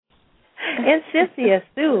And Cynthia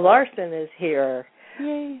Sue Larson is here.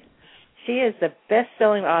 Yay. She is the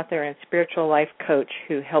best-selling author and spiritual life coach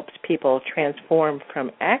who helps people transform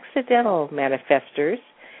from accidental manifestors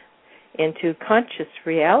into conscious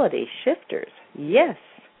reality shifters. Yes,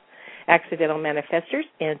 accidental manifestors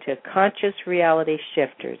into conscious reality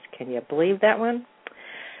shifters. Can you believe that one?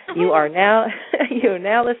 You are now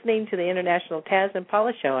listening to the International Taz and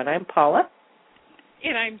Paula Show, and I'm Paula.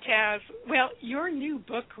 And I'm Taz. Well, your new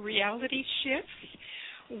book, Reality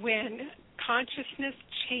Shifts, When Consciousness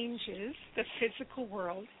Changes the Physical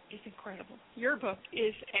World, is incredible. Your book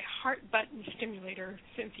is a heart button stimulator,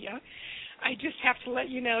 Cynthia. I just have to let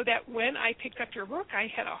you know that when I picked up your book, I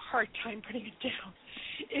had a hard time putting it down.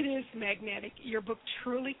 It is magnetic. Your book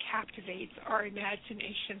truly captivates our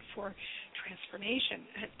imagination for transformation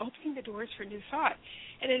and opening the doors for new thought.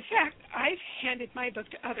 And in fact, I've handed my book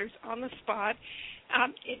to others on the spot.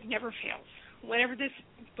 It never fails. Whenever this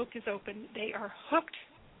book is open, they are hooked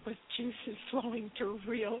with juices flowing to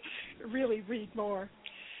really read more.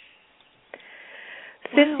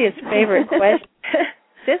 Cynthia's favorite question.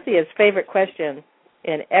 Cynthia's favorite question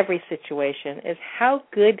in every situation is, how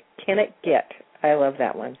good can it get? I love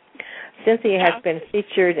that one. Cynthia has been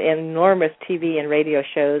featured in enormous TV and radio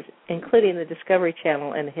shows, including the Discovery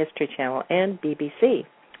Channel and the History Channel and BBC.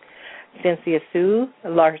 Cynthia Sue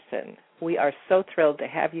Larson, we are so thrilled to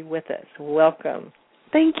have you with us. Welcome.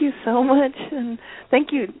 Thank you so much, and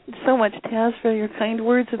thank you so much, Taz, for your kind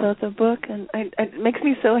words about the book. And it makes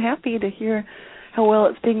me so happy to hear how well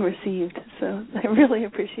it's being received. So I really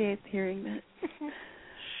appreciate hearing that.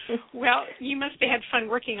 Well, you must have had fun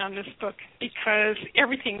working on this book, because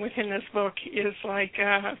everything within this book is like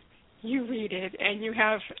you read it and you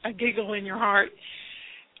have a giggle in your heart.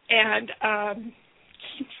 And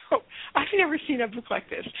I've never seen a book like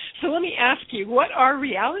this. So let me ask you, what are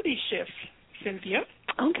reality shifts, Cynthia?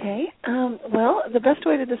 Okay. Well, the best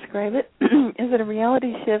way to describe it is that a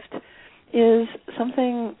reality shift is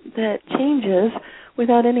something that changes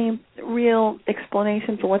without any real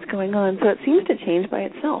explanation for what's going on. So it seems to change by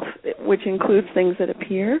itself, which includes things that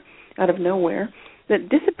appear out of nowhere, that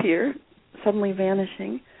disappear, suddenly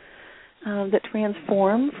vanishing, that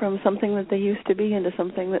transform from something that they used to be into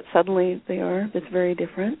something that suddenly they are, that's very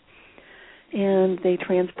different. And they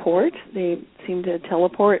transport. They seem to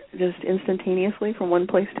teleport just instantaneously from one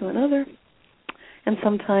place to another. And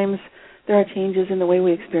sometimes there are changes in the way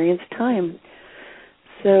we experience time.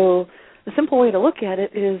 So the simple way to look at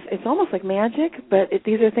it is it's almost like magic, but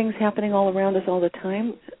these are things happening all around us all the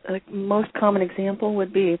time. The most common example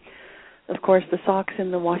would be, of course, the socks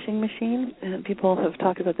in the washing machine. People have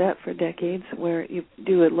talked about that for decades, where you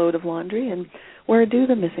do a load of laundry, and where do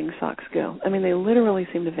the missing socks go? I mean, they literally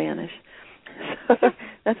seem to vanish. So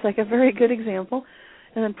that's like a very good example.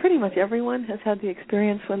 And then pretty much everyone has had the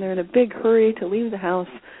experience when they're in a big hurry to leave the house,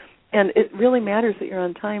 and it really matters that you're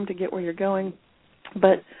on time to get where you're going.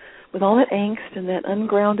 But with all that angst and that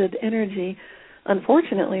ungrounded energy,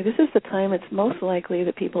 unfortunately, this is the time it's most likely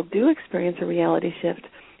that people do experience a reality shift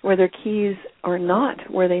where their keys are not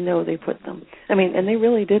where they know they put them. I mean, and they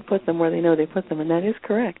really did put them where they know they put them, and that is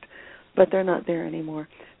correct, but they're not there anymore.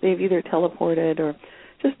 They've either teleported or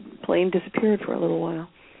just plain disappeared for a little while.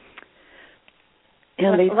 And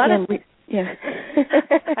I was going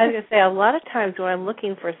to say, a lot of times when I'm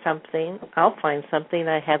looking for something, I'll find something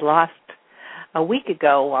I had lost a week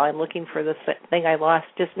ago while I'm looking for the thing I lost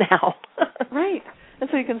just now. Right. And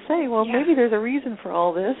so you can say, well, maybe there's a reason for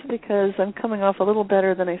all this, because I'm coming off a little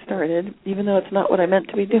better than I started, even though it's not what I meant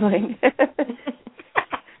to be doing.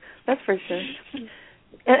 That's for sure.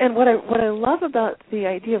 And what I love about the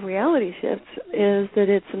idea of reality shifts is that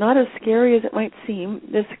it's not as scary as it might seem.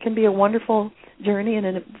 This can be a wonderful journey and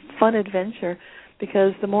a fun adventure,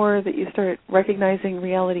 because the more that you start recognizing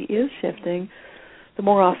reality is shifting, the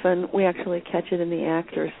more often we actually catch it in the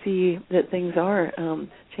act or see that things are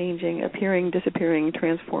changing, appearing, disappearing,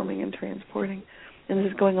 transforming, and transporting. And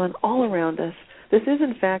this is going on all around us. This is,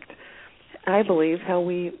 in fact, I believe, how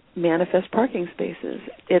we manifest parking spaces.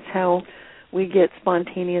 It's how we get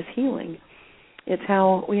spontaneous healing. It's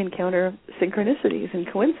how we encounter synchronicities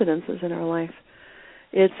and coincidences in our life.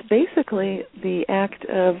 It's basically the act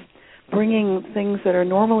of bringing things that are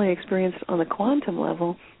normally experienced on the quantum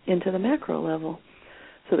level into the macro level.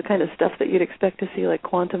 So the kind of stuff that you'd expect to see, like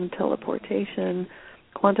quantum teleportation,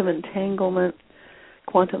 quantum entanglement,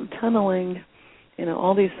 quantum tunneling,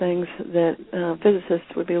 all these things that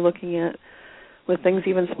physicists would be looking at with things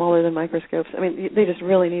even smaller than microscopes. I mean, they just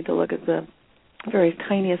really need to look at the very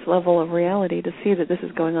tiniest level of reality to see that this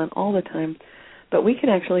is going on all the time. But we can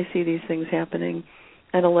actually see these things happening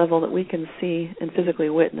at a level that we can see and physically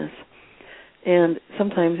witness. and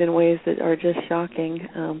sometimes in ways that are just shocking.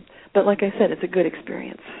 But like I said, it's a good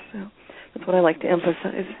experience. So that's what I like to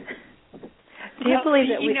emphasize. Do you believe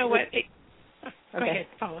that you know what? Go ahead,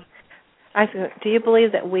 Paula. Do you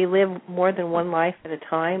believe that we live more than one life at a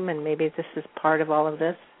time, and maybe this is part of all of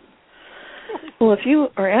this? Well, if you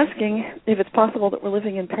are asking if it's possible that we're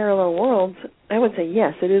living in parallel worlds, I would say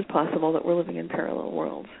yes, it is possible that we're living in parallel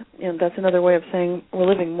worlds. And that's another way of saying we're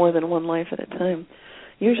living more than one life at a time,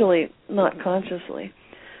 usually not consciously.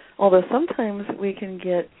 Although sometimes we can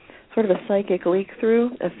get sort of a psychic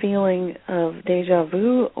leak-through, a feeling of déjà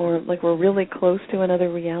vu, or like we're really close to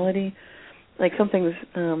another reality, like something's...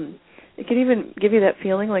 it can even give you that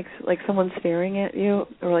feeling like someone's staring at you,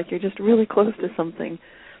 or like you're just really close to something.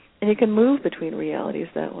 And you can move between realities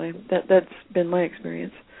that way. That's been my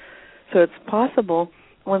experience. So it's possible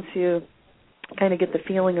once you kind of get the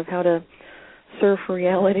feeling of how to surf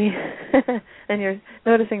reality and you're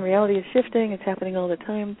noticing reality is shifting, it's happening all the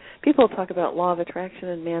time. People talk about law of attraction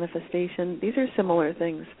and manifestation. These are similar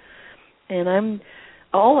things. And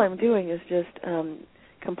all I'm doing is just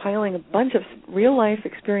compiling a bunch of real-life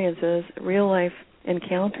experiences, real-life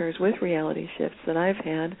encounters with reality shifts that I've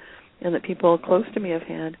had and that people close to me have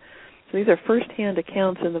had. So these are first-hand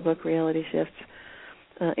accounts in the book Reality Shifts,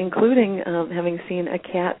 including having seen a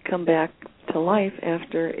cat come back to life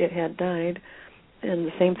after it had died. And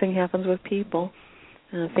the same thing happens with people.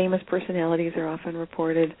 Famous personalities are often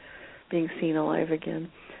reported being seen alive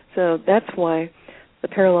again. So that's why the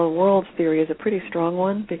parallel worlds theory is a pretty strong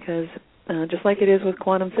one, because just like it is with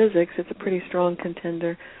quantum physics, it's a pretty strong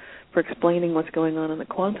contender for explaining what's going on the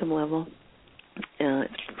quantum level.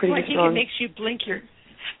 It's pretty strong.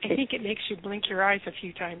 I think it makes you blink your eyes a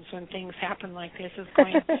few times when things happen like this. It's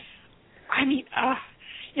going, I mean,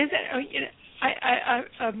 is it?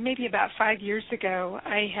 Maybe about 5 years ago,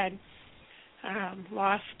 I had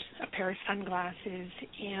lost a pair of sunglasses,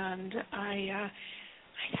 and I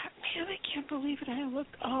thought, man, I can't believe it. I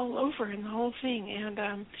looked all over in the whole thing,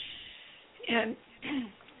 and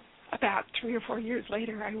about 3 or 4 years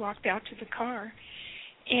later, I walked out to the car,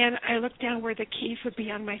 and I looked down where the keys would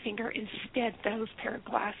be on my finger. Instead, those pair of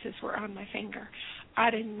glasses were on my finger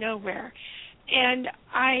out of nowhere. And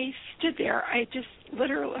I stood there. I just,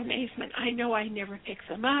 literal amazement. I know I never picked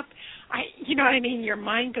them up. You know what I mean? Your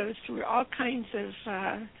mind goes through all kinds of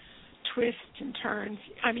twists and turns.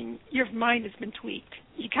 I mean, your mind has been tweaked.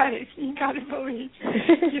 You gotta believe,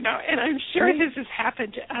 And I'm sure this has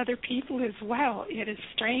happened to other people as well. It is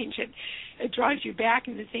strange. It drives you back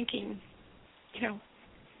into thinking,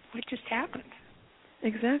 what just happened?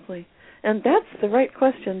 Exactly. And that's the right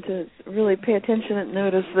question, to really pay attention and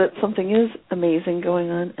notice that something is amazing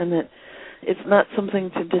going on, and that it's not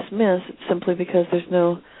something to dismiss simply because there's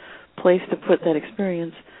no place to put that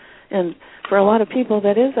experience. And for a lot of people,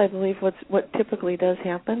 that is, I believe, what typically does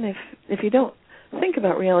happen. If you don't think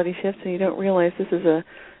about reality shifts and you don't realize this is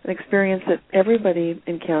an experience that everybody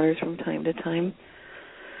encounters from time to time,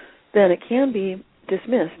 then it can be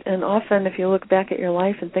dismissed. And often, if you look back at your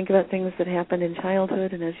life and think about things that happened in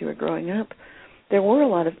childhood and as you were growing up, there were a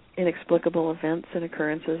lot of inexplicable events and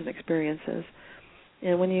occurrences and experiences.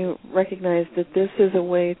 And when you recognize that this is a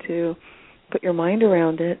way to put your mind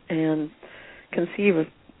around it and conceive of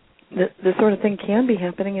this sort of thing can be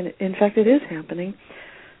happening, and in fact it is happening,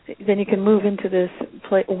 then you can move into this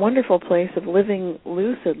wonderful place of living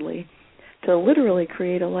lucidly to literally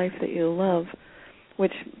create a life that you love,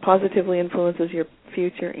 which positively influences your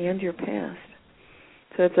future and your past.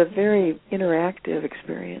 So it's a very interactive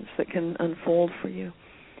experience that can unfold for you.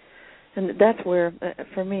 And that's where,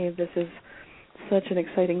 for me, this is such an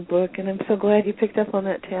exciting book. And I'm so glad you picked up on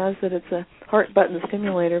that, Taz, that it's a heart button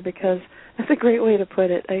stimulator, because that's a great way to put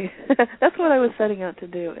it. That's what I was setting out to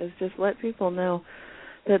do, is just let people know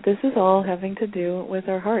that this is all having to do with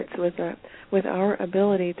our hearts, with our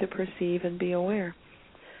ability to perceive and be aware.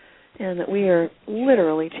 And that we are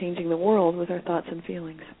literally changing the world with our thoughts and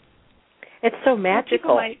feelings. It's so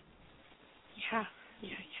magical. Yeah.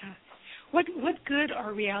 What good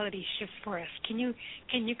are reality shifts for us? Can you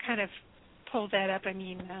kind of pull that up? I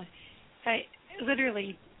mean,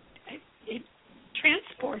 it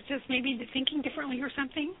transports us maybe to thinking differently or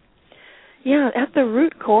something. Yeah, at the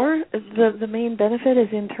root core, the main benefit is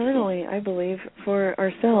internally, I believe, for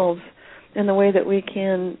ourselves, in the way that we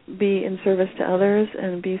can be in service to others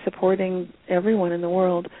and be supporting everyone in the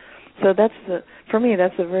world. So for me,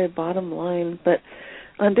 that's the very bottom line. But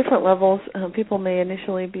on different levels, people may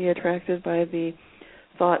initially be attracted by the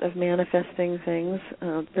thought of manifesting things.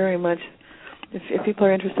 Very much, if people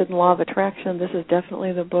are interested in law of attraction, this is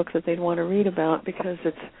definitely the book that they'd want to read about, because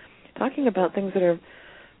it's talking about things that are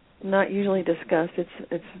not usually discussed.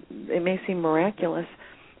 It may seem miraculous.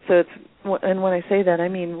 So and when I say that, I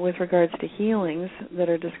mean with regards to healings that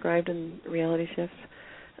are described in reality shifts,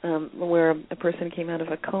 where a person came out of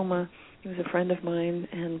a coma. He was a friend of mine,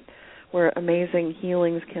 and where amazing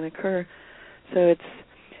healings can occur. So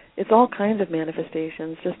it's all kinds of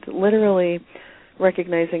manifestations, just literally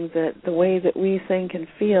recognizing that the way that we think and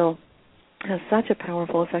feel has such a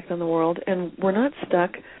powerful effect on the world, and we're not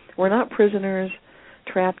stuck. We're not prisoners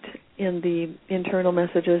trapped in the internal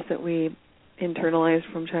messages that we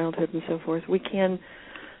internalized from childhood and so forth. We can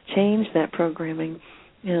change that programming,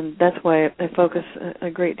 and that's why I focus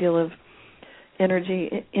a great deal of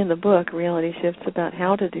energy in the book, Reality Shifts, about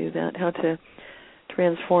how to do that, how to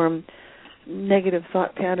transform negative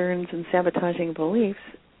thought patterns and sabotaging beliefs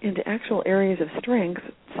into actual areas of strength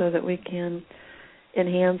so that we can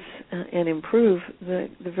enhance and improve the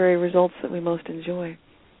very results that we most enjoy.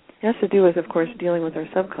 It has to do with, of course, dealing with our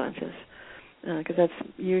subconscious, because that's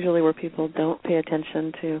usually where people don't pay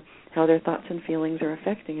attention to how their thoughts and feelings are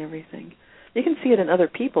affecting everything. You can see it in other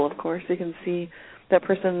people, of course. You can see that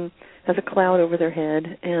person has a cloud over their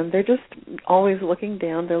head, and they're just always looking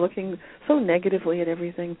down. They're looking so negatively at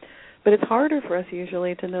everything. But it's harder for us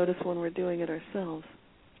usually to notice when we're doing it ourselves.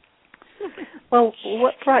 Well,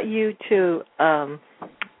 what brought you to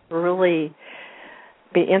really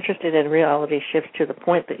be interested in reality shifts to the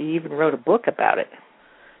point that you even wrote a book about it?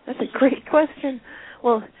 That's a great question.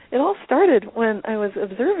 Well, it all started when I was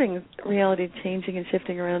observing reality changing and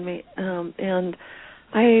shifting around me, and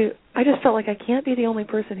I just felt like I can't be the only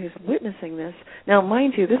person who's witnessing this. Now,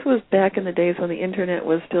 mind you, this was back in the days when the Internet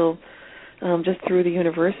was still just through the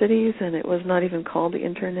universities, and it was not even called the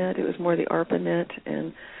Internet. It was more the ARPANET,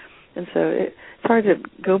 and so it's hard to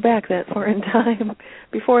go back that far in time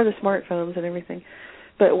before the smartphones and everything.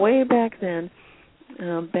 But way back then,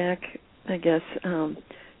 back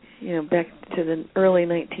to the early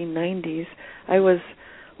 1990s, I was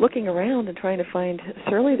looking around and trying to find,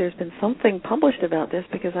 surely there's been something published about this,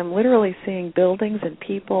 because I'm literally seeing buildings and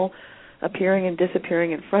people appearing and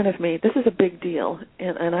disappearing in front of me. This is a big deal,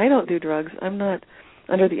 and I don't do drugs. I'm not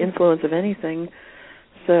under the influence of anything.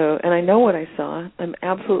 So, and I know what I saw. I'm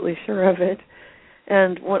absolutely sure of it.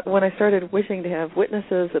 And when I started wishing to have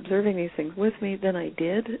witnesses observing these things with me, then I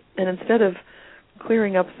did. And instead of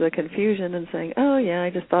clearing up the confusion and saying, oh, yeah,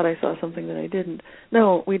 I just thought I saw something that I didn't.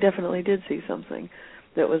 No, we definitely did see something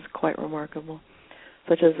that was quite remarkable,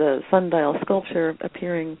 such as a sundial sculpture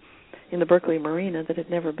appearing in the Berkeley Marina that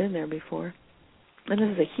had never been there before. And this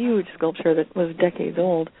is a huge sculpture that was decades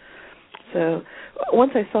old. So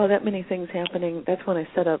once I saw that many things happening, that's when I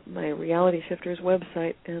set up my Reality Shifters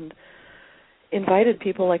website and invited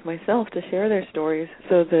people like myself to share their stories,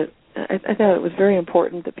 so that I thought it was very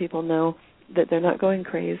important that people know that they're not going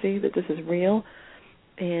crazy, that this is real.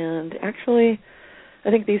 And actually, I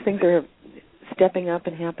think these things are stepping up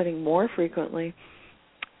and happening more frequently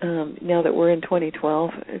now that we're in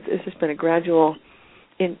 2012. It's just been a gradual,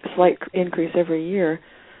 slight increase every year.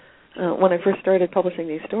 When I first started publishing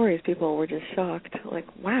these stories, people were just shocked, like,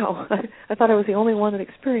 wow, I thought I was the only one that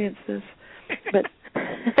experienced this. But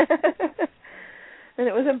and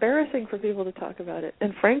it was embarrassing for people to talk about it.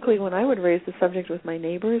 And frankly, when I would raise the subject with my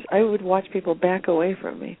neighbors, I would watch people back away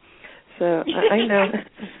from me. So I know.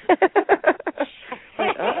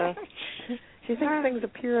 Like, uh-oh. She thinks things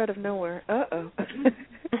appear out of nowhere. Uh-oh.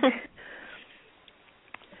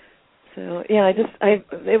 So, yeah,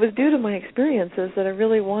 it was due to my experiences that I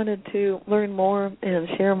really wanted to learn more and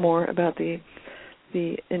share more about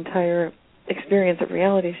the entire experience of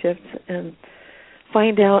reality shifts and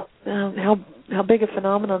find out how big a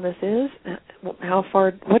phenomenon this is, how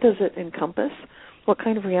far, what does it encompass, what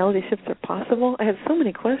kind of reality shifts are possible. I had so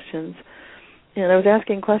many questions, and I was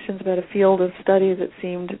asking questions about a field of study that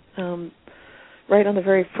seemed right on the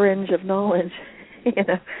very fringe of knowledge,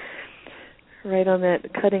 right on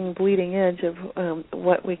that cutting, bleeding edge of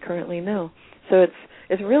what we currently know. So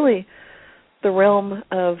it's really the realm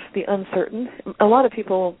of the uncertain. A lot of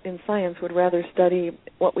people in science would rather study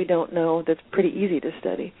what we don't know that's pretty easy to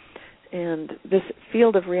study. And this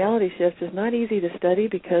field of reality shifts is not easy to study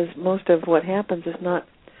because most of what happens is not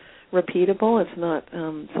repeatable. It's not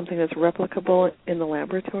something that's replicable in the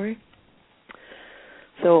laboratory.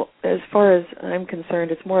 So as far as I'm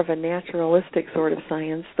concerned, it's more of a naturalistic sort of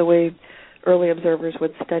science, the way early observers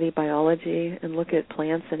would study biology and look at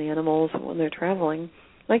plants and animals when they're traveling,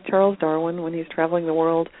 like Charles Darwin when he's traveling the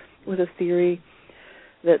world with a theory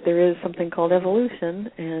that there is something called evolution,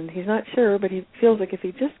 and he's not sure, but he feels like if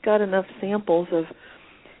he just got enough samples of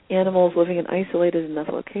animals living in isolated enough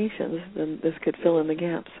locations, then this could fill in the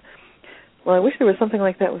gaps. Well, I wish there was something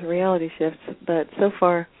like that with reality shifts, but so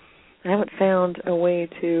far I haven't found a way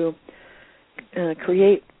to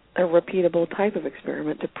create a repeatable type of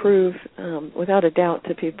experiment to prove without a doubt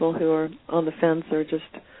to people who are on the fence or just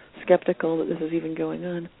skeptical that this is even going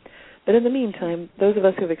on. But in the meantime, those of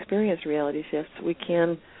us who have experienced reality shifts, we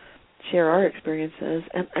can share our experiences.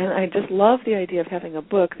 And I just love the idea of having a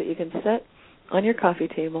book that you can set on your coffee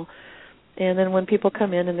table, and then when people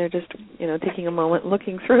come in and they're just, taking a moment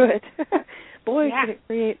looking through it, boy, can it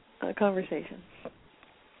create a conversation.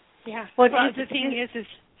 Yeah. Well, the thing is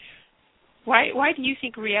why do you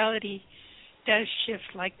think reality does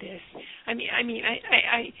shift like this? I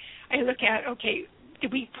look at, okay,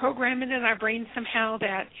 did we program it in our brain somehow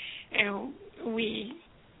that we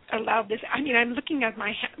allowed this? I'm looking at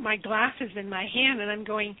my glasses in my hand, and I'm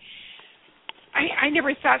going, I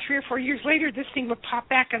never thought 3 or 4 years later this thing would pop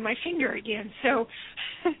back on my finger again. So,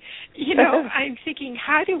 I'm thinking,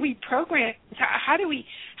 how do we program? How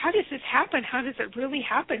does this happen? How does it really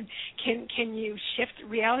happen? Can you shift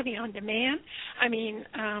reality on demand?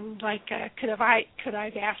 Could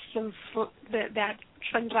I've asked that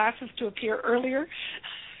sunglasses to appear earlier?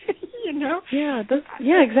 Yeah,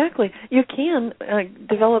 exactly. You can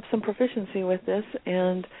develop some proficiency with this,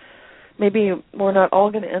 and maybe we're not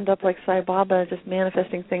all going to end up like Sai Baba, just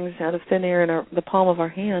manifesting things out of thin air in the palm of our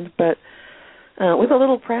hand. But with a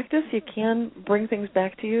little practice, you can bring things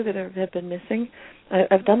back to you that have been missing.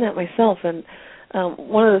 I've done that myself, and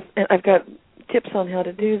I've got tips on how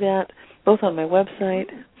to do that, both on my website.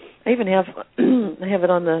 I even have I have it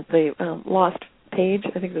on the lost page.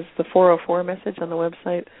 I think this is the 404 message on the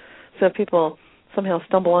website. So if people somehow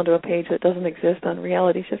stumble onto a page that doesn't exist on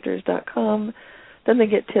realityshifters.com, then they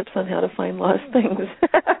get tips on how to find lost things.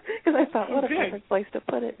 Because I thought, what a perfect place to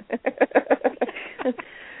put it.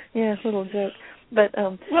 Yeah, little joke. But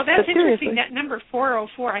well, that's interesting. That number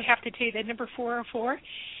 404. I have to tell you, that number 404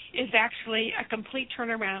 is actually a complete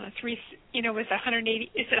turnaround. With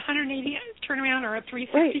 180. Is it 180 turnaround or a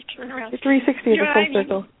 360 turnaround? The 360 is a full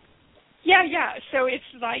circle. Yeah. So it's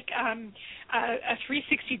like a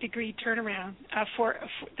 360-degree turnaround for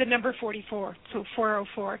the number 44, so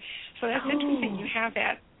 404. So that's interesting. You have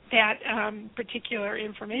that particular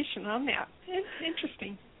information on that. It's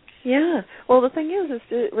interesting. Yeah. Well, the thing is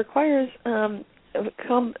it requires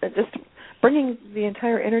just bringing the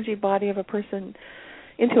entire energy body of a person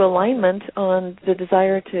into alignment on the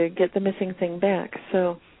desire to get the missing thing back.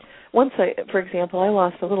 So once for example, I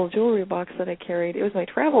lost a little jewelry box that I carried. It was my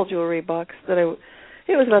travel jewelry box that it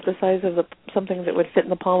was about the size of something that would fit in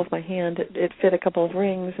the palm of my hand. It fit a couple of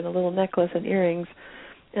rings and a little necklace and earrings,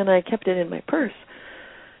 and I kept it in my purse.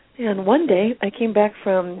 And one day, I came back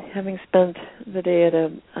from having spent the day at a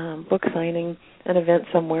book signing, an event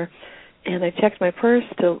somewhere, and I checked my purse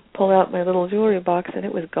to pull out my little jewelry box, and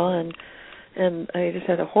it was gone. And I just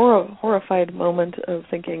had a horrified moment of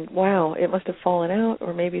thinking, wow, it must have fallen out,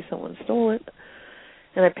 or maybe someone stole it.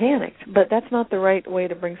 And I panicked. But that's not the right way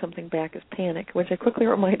to bring something back, is panic, which I quickly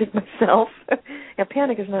reminded myself. And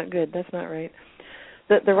panic is not good. That's not right.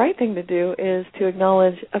 The right thing to do is to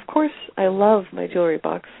acknowledge, of course, I love my jewelry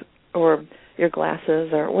box or your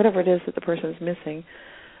glasses or whatever it is that the person is missing.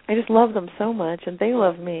 I just love them so much, and they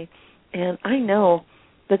love me, and I know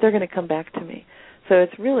that they're going to come back to me. So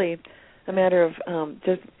it's really a matter of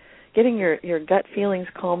just getting your gut feelings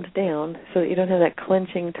calmed down so that you don't have that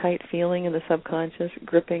clenching, tight feeling in the subconscious,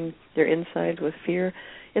 gripping your insides with fear.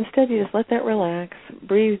 Instead, you just let that relax,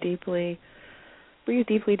 breathe deeply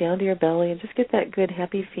down to your belly, and just get that good,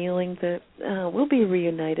 happy feeling that we'll be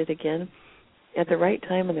reunited again at the right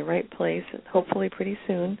time in the right place, hopefully pretty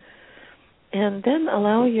soon. And then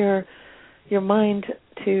allow your mind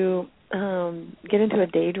to get into a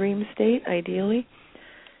daydream state, ideally.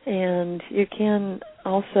 And you can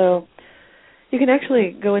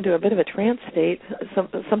actually go into a bit of a trance state.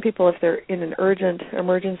 Some people, if they're in an urgent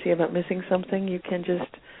emergency about missing something, you can just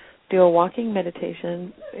do a walking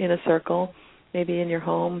meditation in a circle, maybe in your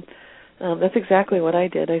home. That's exactly what I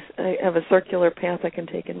did. I have a circular path I can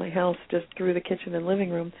take in my house just through the kitchen and living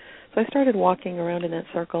room. So I started walking around in that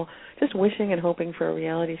circle, just wishing and hoping for a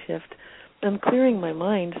reality shift. I'm clearing my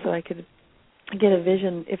mind so I could get a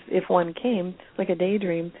vision, if one came, like a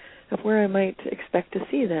daydream, of where I might expect to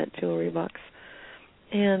see that jewelry box.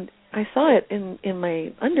 And I saw it in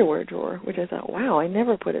my underwear drawer, which I thought, wow, I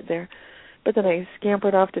never put it there. But then I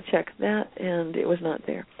scampered off to check that, and it was not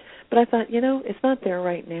there. But I thought, it's not there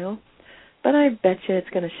right now, but I bet you it's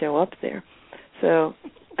going to show up there. So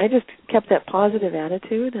I just kept that positive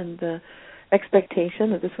attitude and the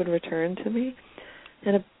expectation that this would return to me.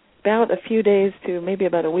 And about a few days to maybe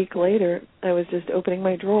about a week later, I was just opening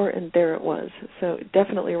my drawer, and there it was. So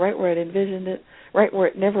definitely right where I'd envisioned it, right where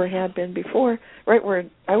it never had been before, right where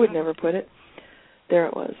I would never put it, there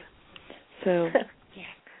it was. So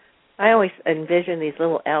I always envision these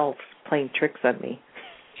little elves playing tricks on me.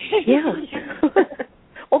 Yeah.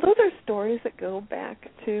 Well, those are stories that go back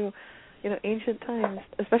to, ancient times,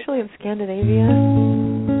 especially in Scandinavia.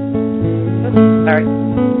 Sorry.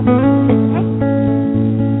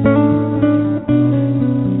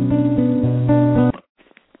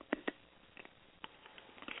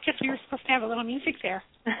 Just we were supposed to have a little music there.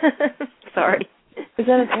 Sorry. Is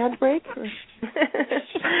that an ad break? Or?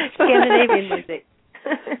 Scandinavian music.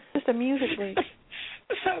 Just a music break.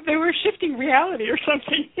 So they were shifting reality or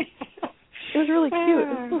something. It was really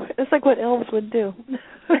cute. It's like what elves would do.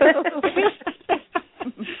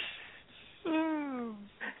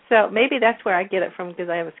 So maybe that's where I get it from, because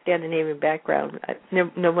I have a Scandinavian background.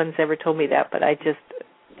 No one's ever told me that, but I just,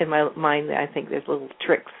 in my mind, I think there's little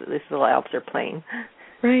tricks that these little elves are playing.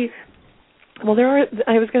 Right. Well,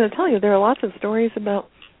 I was going to tell you, there are lots of stories about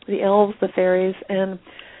the elves, the fairies, and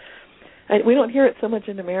we don't hear it so much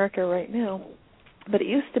in America right now, but it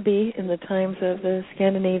used to be in the times of the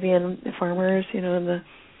Scandinavian farmers, in the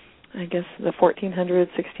 1400s,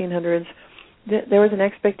 1600s. There was an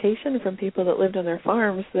expectation from people that lived on their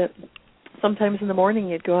farms that sometimes in the morning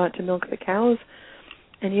you'd go out to milk the cows,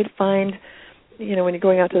 and you'd find, when you're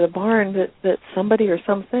going out to the barn, that somebody or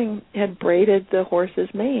something had braided the horse's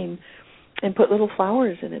mane and put little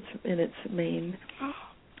flowers in its mane.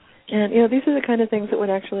 And these are the kind of things that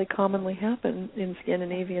would actually commonly happen in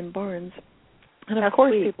Scandinavian barns. And of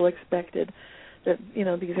course, people expected that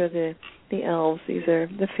these are the elves, these are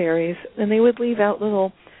the fairies, and they would leave out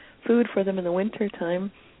little food for them in the winter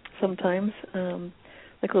time sometimes,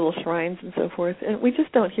 like little shrines and so forth. And we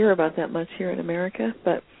just don't hear about that much here in America.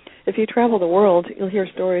 But if you travel the world, you'll hear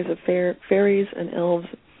stories of fairies and elves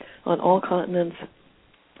on all continents,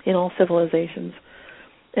 in all civilizations.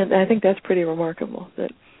 And I think that's pretty remarkable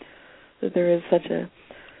that there is such a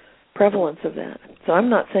prevalence of that. So I'm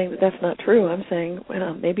not saying that that's not true. I'm saying,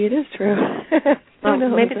 well, maybe it is true. Well,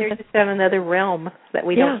 maybe they're just in another realm that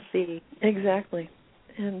we don't see. Exactly.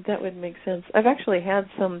 And that would make sense. I've actually had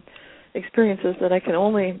some experiences that I can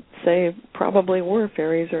only say probably were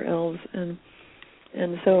fairies or elves, and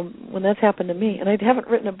so when that's happened to me, and I haven't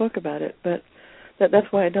written a book about it, but that's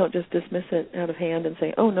why I don't just dismiss it out of hand and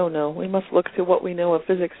say, oh, no, we must look to what we know of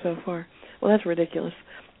physics so far. Well, that's ridiculous,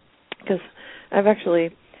 because I've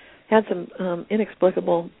actually had some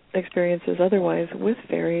inexplicable experiences otherwise with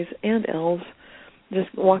fairies and elves,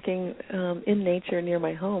 just walking in nature near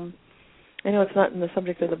my home. I know it's not in the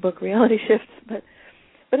subject of the book, Reality Shifts, but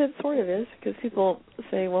it sort of is, because people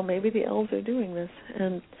say, well, maybe the elves are doing this,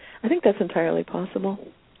 and I think that's entirely possible.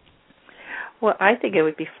 Well, I think it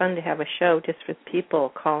would be fun to have a show just with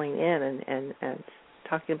people calling in and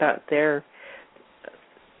talking about their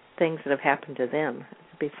things that have happened to them. It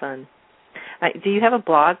would be fun. Do you have a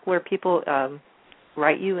blog where people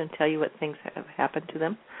write you and tell you what things have happened to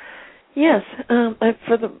them? Yes.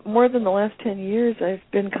 For more than the last 10 years, I've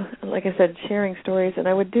been, like I said, sharing stories, and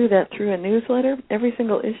I would do that through a newsletter. Every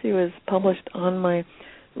single issue is published on my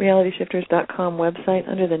realityshifters.com website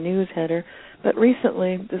under the news header. But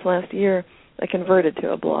recently, this last year, I converted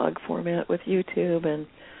to a blog format with YouTube and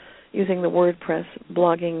using the WordPress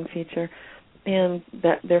blogging feature, and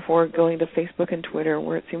that therefore going to Facebook and Twitter,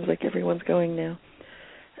 where it seems like everyone's going now.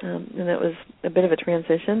 And that was a bit of a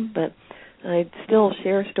transition, but I still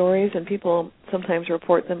share stories, and people sometimes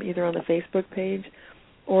report them either on the Facebook page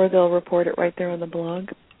or they'll report it right there on the blog,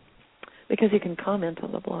 because you can comment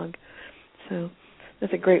on the blog. So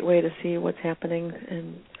that's a great way to see what's happening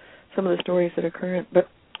and some of the stories that are current. But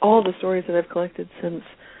all the stories that I've collected since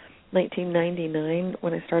 1999,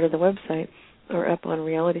 when I started the website, are up on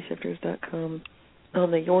realityshifters.com on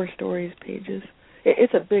the Your Stories pages.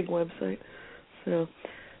 It's a big website, so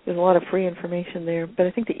there's a lot of free information there. But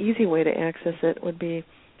I think the easy way to access it would be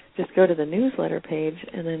just go to the newsletter page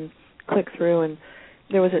and then click through. And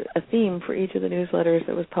there was a theme for each of the newsletters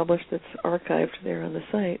that was published that's archived there on the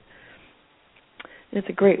site. And it's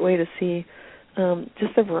a great way to see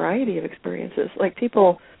just a variety of experiences. Like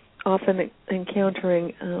people often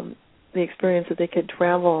encountering the experience that they could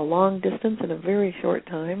travel a long distance in a very short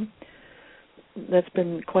time. That's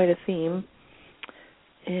been quite a theme.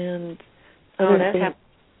 And that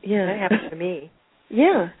happened to me.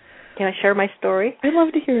 Yeah. Can I share my story? I'd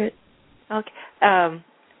love to hear it. Okay.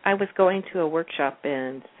 I was going to a workshop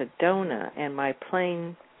in Sedona, and my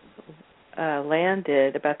plane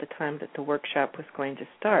landed about the time that the workshop was going to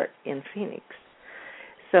start in Phoenix.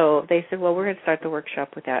 So they said, well, we're going to start the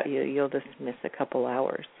workshop without you. You'll just miss a couple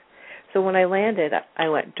hours. So when I landed, I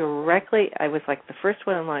went directly, I was like the first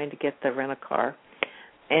one in line to get the rental car.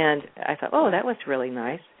 And I thought, oh, that was really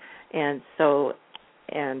nice. And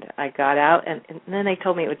I got out, and then they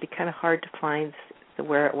told me it would be kind of hard to find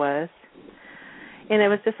where it was. And it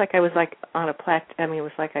was just like I was like on a it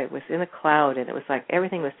was like I was in a cloud, and it was like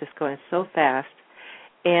everything was just going so fast.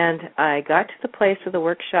 And I got to the place of the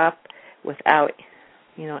workshop without,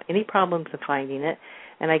 any problems of finding it.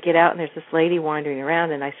 And I get out, and there's this lady wandering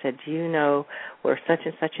around, and I said, do you know where such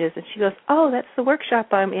and such is? And she goes, oh, that's the workshop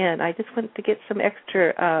I'm in. I just went to get some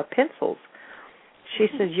extra pencils. She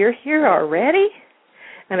says, you're here already?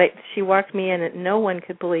 And she walked me in, and no one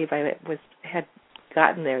could believe I had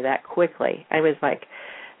gotten there that quickly. I was like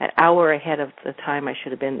an hour ahead of the time I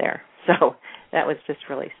should have been there. So that was just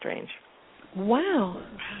really strange. Wow.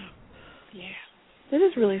 Yeah. It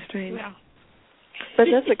is really strange. Wow. But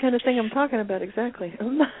that's the kind of thing I'm talking about, exactly.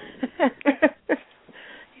 And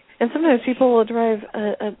sometimes people will drive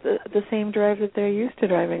the same drive that they're used to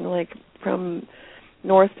driving, like from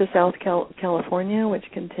north to South California, which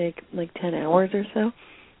can take like 10 hours or so.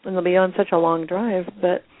 And they'll be on such a long drive,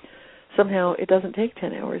 but somehow it doesn't take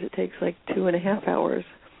 10 hours. It takes like 2.5 hours.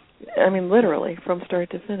 I mean, literally, from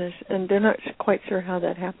start to finish. And they're not quite sure how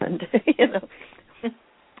that happened,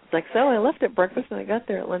 It's like, so I left at breakfast and I got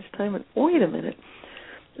there at lunchtime, and wait a minute.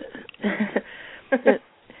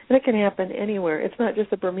 It can happen anywhere. It's not just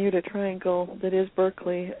the Bermuda Triangle that is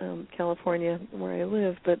Berkeley, California, where I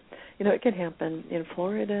live, but, it can happen in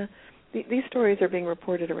Florida. These stories are being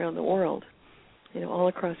reported around the world, all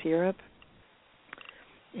across Europe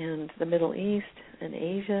and the Middle East and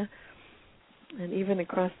Asia and even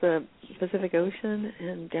across the Pacific Ocean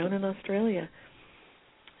and down in Australia.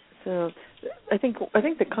 So I think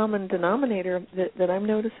the common denominator that I'm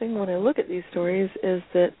noticing when I look at these stories is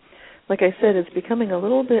that, like I said, it's becoming a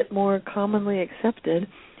little bit more commonly accepted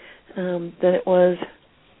than it was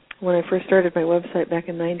when I first started my website back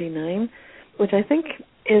in '99, which I think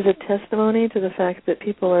is a testimony to the fact that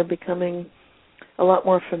people are becoming a lot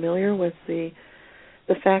more familiar with the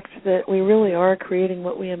fact that we really are creating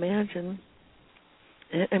what we imagine.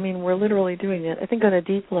 I mean, we're literally doing it. I think on a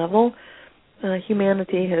deep level,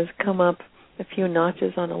 humanity has come up a few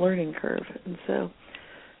notches on a learning curve, and so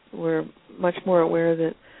we're much more aware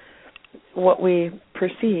that what we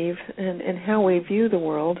perceive and how we view the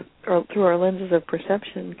world or through our lenses of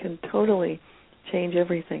perception can totally change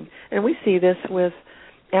everything. And we see this with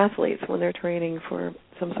athletes when they're training for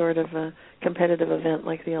some sort of a competitive event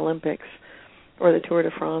like the Olympics or the Tour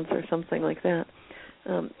de France or something like that.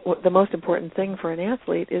 The most important thing for an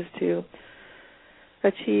athlete is to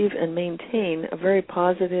achieve and maintain a very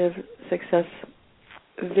positive success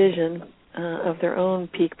vision of their own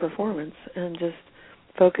peak performance, and just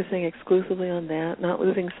focusing exclusively on that, not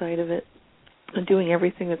losing sight of it, and doing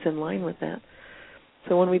everything that's in line with that.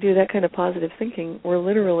 So when we do that kind of positive thinking, we're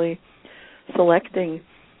literally selecting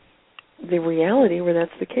the reality where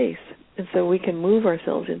that's the case. And so we can move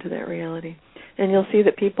ourselves into that reality. And you'll see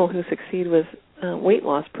that people who succeed with weight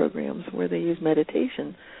loss programs where they use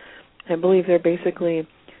meditation, I believe they're basically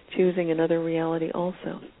choosing another reality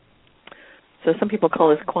also. So some people call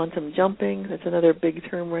this quantum jumping. That's another big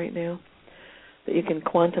term right now, that you can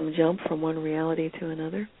quantum jump from one reality to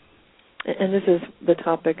another. And this is the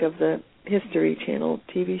topic of the History Channel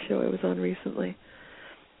TV show I was on recently.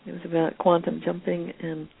 It was about quantum jumping,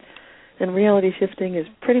 and reality shifting is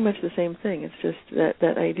pretty much the same thing. It's just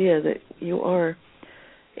that idea that you are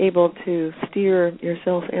able to steer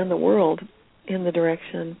yourself and the world in the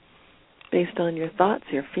direction based on your thoughts,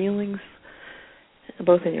 your feelings,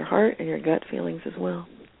 both in your heart and your gut feelings as well.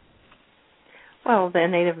 Well, the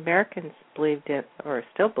Native Americans believed in, or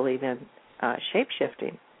still believe in,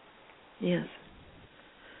 shape-shifting. Yes.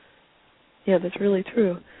 Yeah, that's really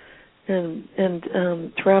true.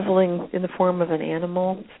 And traveling in the form of an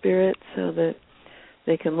animal spirit so that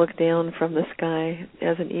they can look down from the sky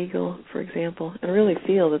as an eagle, for example, and really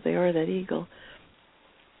feel that they are that eagle.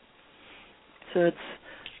 So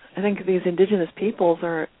I think these indigenous peoples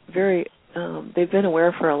are they've been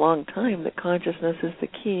aware for a long time that consciousness is the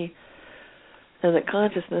key, and that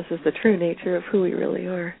consciousness is the true nature of who we really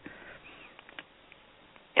are.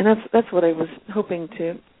 And that's what I was hoping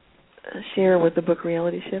to share with the book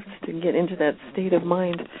Reality Shifts, to get into that state of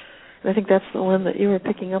mind. And I think that's the one that you were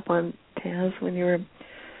picking up on, Taz, when you were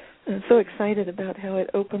so excited about how it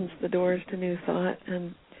opens the doors to new thought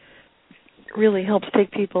and really helps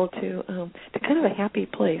take people to kind of a happy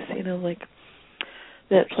place, like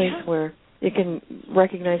that place where you can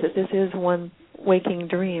recognize that this is one waking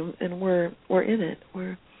dream, and we're in it.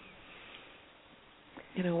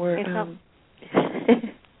 we're it's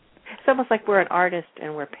almost like we're an artist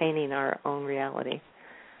and we're painting our own reality.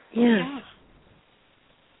 Yeah.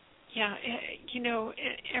 Yeah,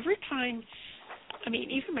 every time,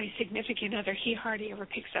 even my significant other, he hardly ever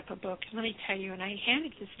picks up a book. And let me tell you, and I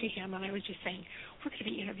handed this to him, and I was just saying, we're going to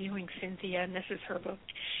be interviewing Cynthia, and this is her book.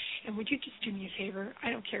 And would you just do me a favor?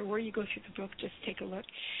 I don't care where you go through the book, just take a look.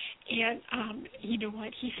 And you know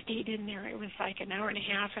what? He stayed in there. It was like an hour and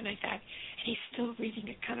a half, and I thought, and he's still reading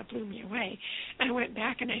it. Kind of blew me away. And I went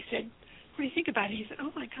back and I said, what do you think about it? He said,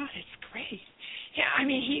 oh, my God, it's great. Yeah, I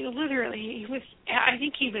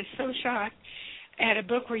think he was so shocked at a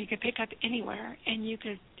book where you could pick up anywhere and you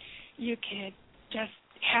could just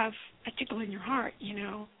have a tickle in your heart,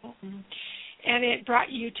 And it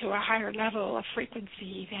brought you to a higher level of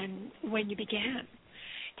frequency than when you began.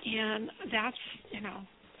 And that's,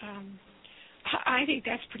 I think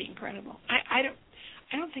that's pretty incredible. I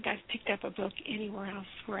don't think I've picked up a book anywhere else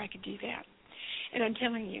where I could do that. And I'm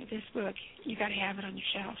telling you, this book, you got to have it on your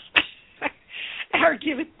shelf. Or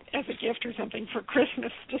give it as a gift or something for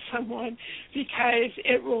Christmas to someone, because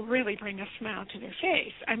it will really bring a smile to their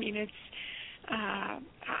face. It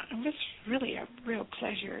was really a real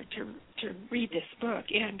pleasure to read this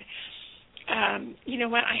book. And you know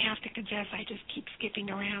what? I have to confess, I just keep skipping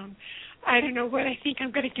around. I don't know what I think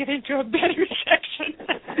I'm going to get into a better section. I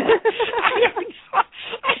don't know.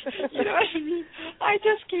 I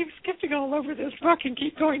just keep skipping all over this book and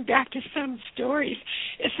keep going back to some stories.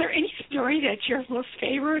 Is there any story that's your most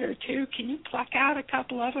favorite or two? Can you pluck out a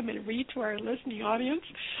couple of them and read to our listening audience?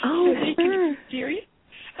 Oh, so they sure. Can experience?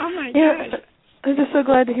 Oh, my gosh. I'm just so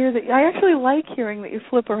glad to hear that. I actually like hearing that you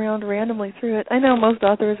flip around randomly through it. I know most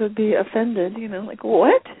authors would be offended, like,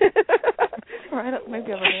 what? Or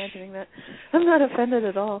maybe I'm imagining that. I'm not offended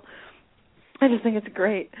at all. I just think it's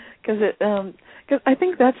great because I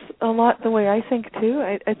think that's a lot the way I think, too.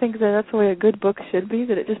 I think that's the way a good book should be,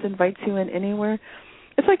 that it just invites you in anywhere.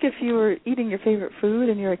 It's like if you were eating your favorite food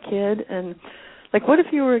and you're a kid, and like, what if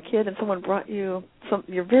you were a kid and someone brought you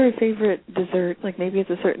your very favorite dessert, like maybe it's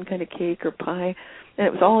a certain kind of cake or pie, and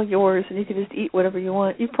it was all yours, and you could just eat whatever you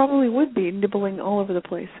want? You probably would be nibbling all over the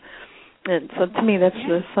place. And so to me, that's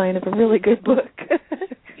the sign of a really good book.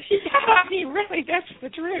 Yeah, really, that's the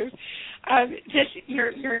truth.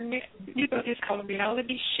 Your new book is called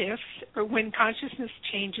Reality Shifts, or When Consciousness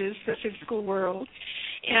Changes the Physical World.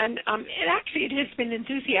 And it has been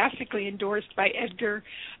enthusiastically endorsed by Edgar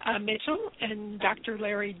Mitchell and Dr.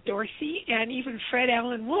 Larry Dorsey and even Fred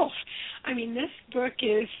Allen Wolf. This book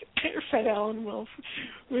is Fred Allen Wolf.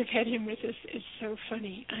 We've had him with us. It's so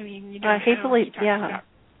funny. He believes,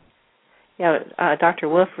 Dr.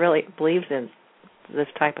 Wolf really believes in this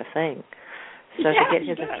type of thing. So to get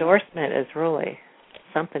his endorsement is really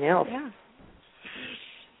something else.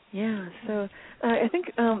 Yeah. So I think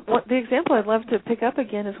the example I'd love to pick up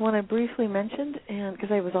again is one I briefly mentioned, and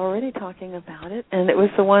because I was already talking about it, and it was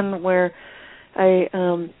the one where I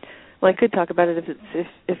could talk about it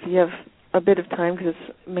if you have a bit of time, because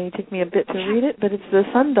it may take me a bit to read it, but it's the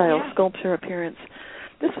sundial sculpture appearance.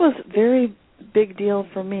 This was very big deal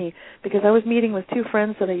for me because I was meeting with two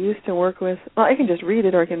friends that I used to work with. Well, I can just read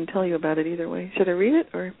it or I can tell you about it either way. Should I read it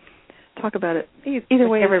or talk about it? Either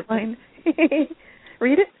way is fine.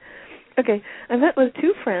 Read it? Okay. I met with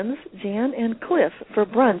two friends, Jan and Cliff, for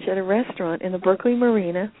brunch at a restaurant in the Berkeley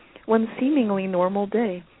Marina one seemingly normal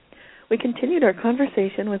day. We continued our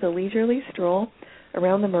conversation with a leisurely stroll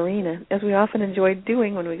around the marina, as we often enjoyed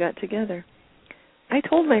doing when we got together. I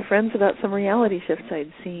told my friends about some reality shifts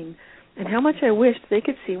I'd seen, and how much I wished they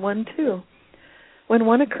could see one too, when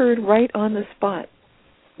one occurred right on the spot.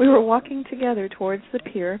 We were walking together towards the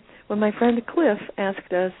pier when my friend Cliff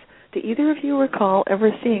asked us, do either of you recall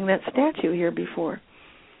ever seeing that statue here before?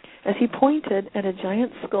 As he pointed at a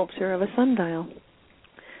giant sculpture of a sundial.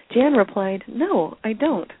 Jan replied, no, I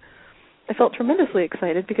don't. I felt tremendously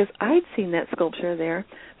excited because I'd seen that sculpture there,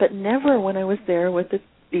 but never when I was there with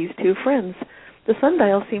these two friends. The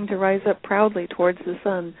sundial seemed to rise up proudly towards the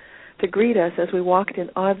sun, to greet us as we walked in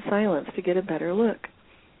odd silence to get a better look.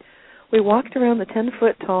 We walked around the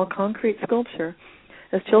 10-foot-tall concrete sculpture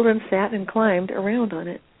as children sat and climbed around on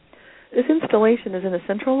it. This installation is in a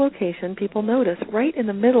central location people notice, right in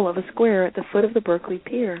the middle of a square at the foot of the Berkeley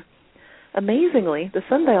Pier. Amazingly, the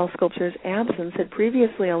sundial sculpture's absence had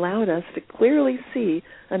previously allowed us to clearly see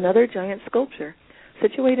another giant sculpture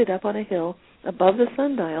situated up on a hill above the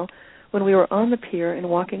sundial when we were on the pier and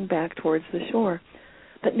walking back towards the shore.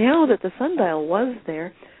 But now that the sundial was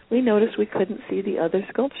there, we noticed we couldn't see the other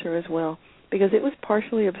sculpture as well, because it was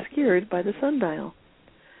partially obscured by the sundial.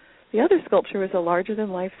 The other sculpture is a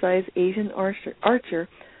larger-than-life-size Asian archer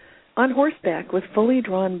on horseback with fully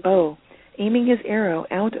drawn bow, aiming his arrow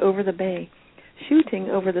out over the bay, shooting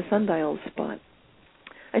over the sundial's spot.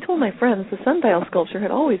 I told my friends the sundial sculpture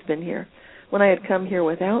had always been here, when I had come here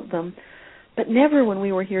without them, but never when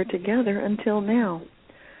we were here together until now.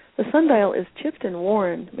 The sundial is chipped and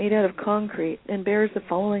worn, made out of concrete, and bears the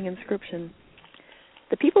following inscription: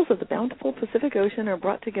 "The peoples of the bountiful Pacific Ocean are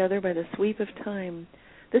brought together by the sweep of time.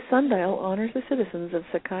 This sundial honors the citizens of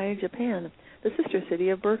Sakai, Japan, the sister city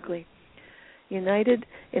of Berkeley. United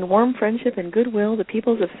in warm friendship and goodwill, the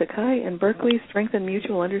peoples of Sakai and Berkeley strengthen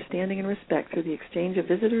mutual understanding and respect through the exchange of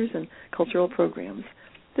visitors and cultural programs.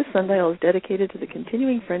 This sundial is dedicated to the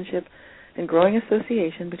continuing friendship and growing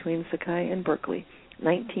association between Sakai and Berkeley,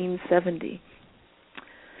 1970.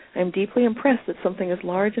 I am deeply impressed that something as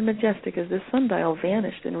large and majestic as this sundial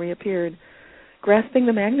vanished and reappeared, grasping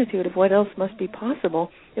the magnitude of what else must be possible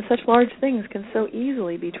if such large things can so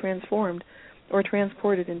easily be transformed or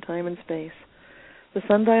transported in time and space. The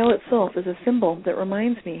sundial itself is a symbol that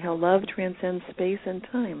reminds me how love transcends space and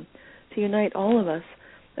time to unite all of us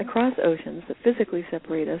across oceans that physically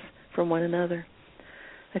separate us from one another.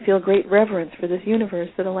 I feel great reverence for this universe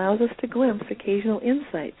that allows us to glimpse occasional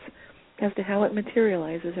insights as to how it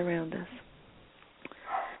materializes around us."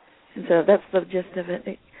 And so that's the gist of it.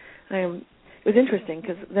 It was interesting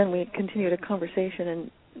because then we continued a conversation,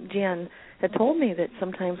 and Jan had told me that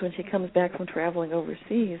sometimes when she comes back from traveling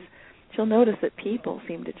overseas, she'll notice that people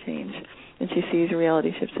seem to change, and she sees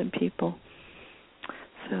reality shifts in people.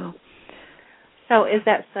 So is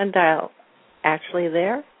that sundial actually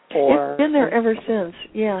there? Or? It's been there ever since,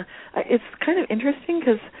 yeah. It's kind of interesting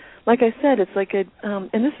because, like I said, it's like and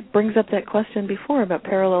this brings up that question before about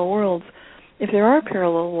parallel worlds. If there are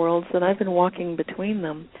parallel worlds, then I've been walking between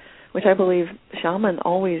them, which I believe shaman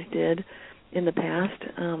always did in the past,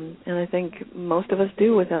 and I think most of us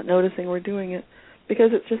do without noticing we're doing it,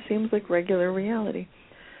 because it just seems like regular reality.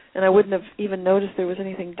 And I wouldn't have even noticed there was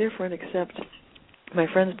anything different except my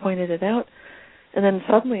friends pointed it out. And then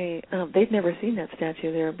suddenly, they'd never seen that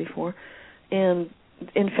statue there before. And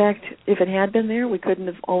in fact, if it had been there, we couldn't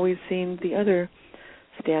have always seen the other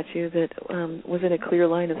statue that was in a clear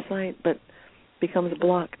line of sight, but becomes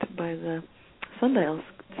blocked by the sundial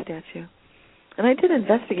statue. And I did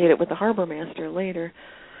investigate it with the harbor master later.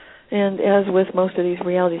 And as with most of these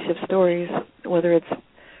reality shift stories, whether it's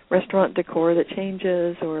restaurant decor that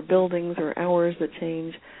changes or buildings or hours that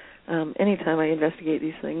change, anytime I investigate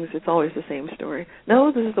these things, it's always the same story. No,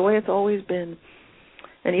 this is the way it's always been.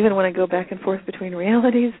 And even when I go back and forth between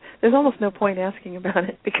realities, there's almost no point asking about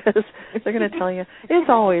it because they're going to tell you, it's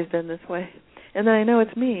always been this way. And then I know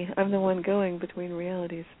it's me. I'm the one going between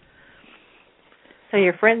realities. So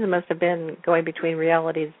your friends must have been going between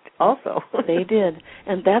realities also. They did.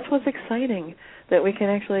 And that's what's exciting, that we can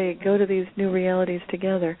actually go to these new realities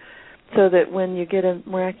together, so that when you get a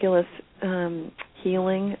miraculous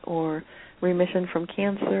healing or remission from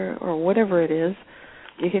cancer or whatever it is,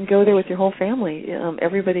 you can go there with your whole family.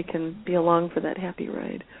 Everybody can be along for that happy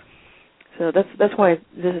ride. So that's why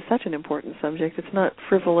this is such an important subject. It's not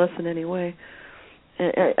frivolous in any way.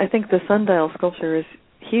 I think the sundial sculpture is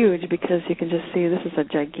huge because you can just see this is a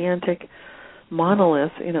gigantic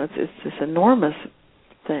monolith. It's this enormous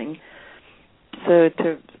thing. So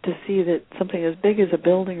to see that something as big as a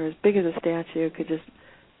building or as big as a statue could just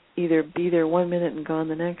either be there 1 minute and gone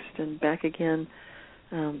the next and back again,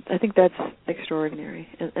 I think that's extraordinary.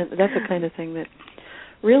 And that's the kind of thing that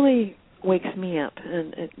really wakes me up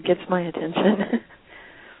and it gets my attention.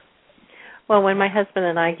 Well, when my husband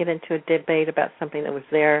and I get into a debate about something that was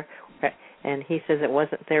there, and he says it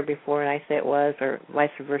wasn't there before, and I say it was, or vice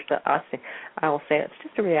versa, I will say it's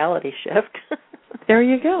just a reality shift. There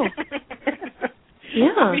you go.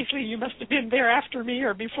 Yeah. Obviously, you must have been there after me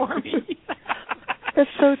or before me. That's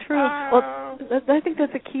so true. Well, I think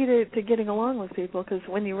that's a key to getting along with people, because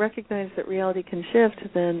when you recognize that reality can shift,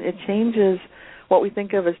 then it changes what we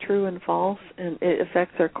think of as true and false, and it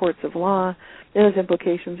affects our courts of law. It has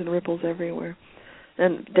implications and ripples everywhere.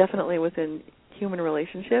 And definitely within human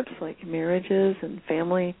relationships, like marriages and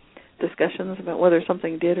family discussions about whether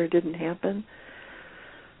something did or didn't happen.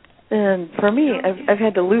 And for me, I've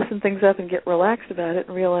had to loosen things up and get relaxed about it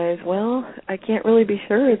and realize, well, I can't really be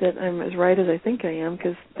sure that I'm as right as I think I am,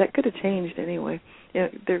 because that could have changed anyway.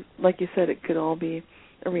 Like you said, it could all be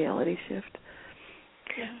a reality shift.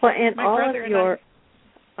 Yeah. Well, and all of your...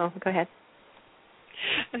 Oh, go ahead.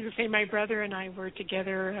 I was going to say, my brother and I were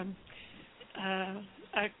together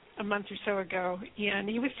a month or so ago, and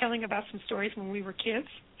he was telling about some stories when we were kids.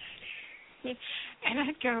 And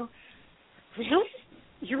I'd go, really?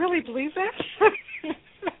 You really believe that?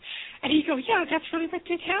 And he'd go, yeah, that's really what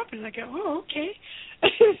did happen. And I go, oh, okay.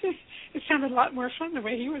 It sounded a lot more fun the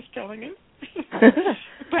way he was telling it.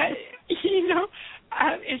 But,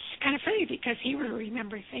 it's kind of funny because he would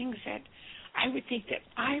remember things that I would think that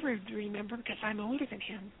I would remember because I'm older than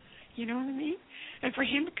him. You know what I mean? And for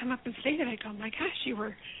him to come up and say that, I go, my gosh,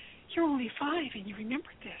 you're only 5 and you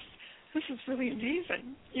remembered this. This is really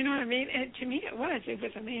amazing. You know what I mean? And to me, it was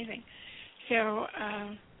amazing. So,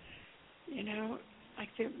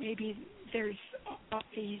 maybe there's all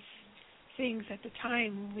these things at the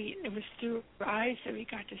time. It was through our eyes that we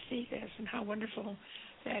got to see this, and how wonderful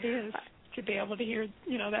that is to be able to hear,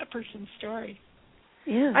 that person's story.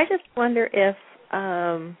 Yeah. I just wonder if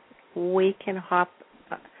we can hop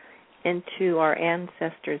into our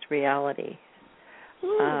ancestors' reality.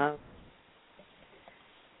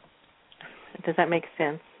 Does that make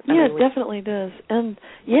sense? It definitely does. And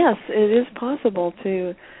yes, it is possible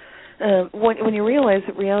to, when you realize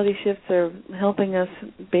that reality shifts are helping us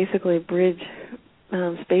basically bridge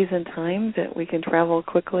space and time, that we can travel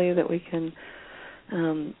quickly, that we can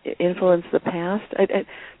influence the past.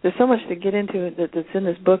 There's so much to get into that's in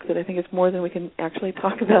this book that I think it's more than we can actually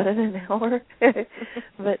talk about in an hour.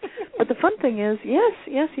 But the fun thing is,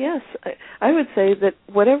 yes. I would say that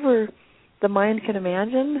whatever the mind can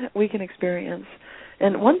imagine, we can experience.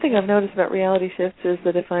 And one thing I've noticed about reality shifts is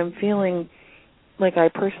that if I'm feeling like I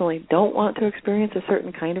personally don't want to experience a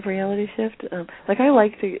certain kind of reality shift, I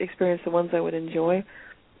like to experience the ones I would enjoy,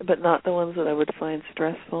 but not the ones that I would find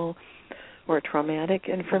stressful or traumatic.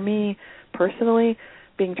 And for me, personally,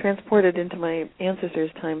 being transported into my ancestors'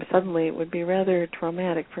 time suddenly would be rather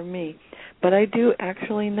traumatic for me. But I do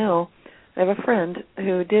actually know, I have a friend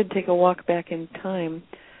who did take a walk back in time.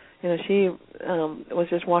 She was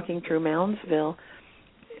just walking through Moundsville.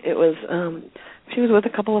 It was she was with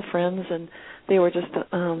a couple of friends, and they were just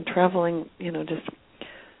traveling,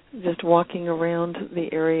 just walking around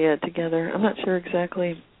the area together. I'm not sure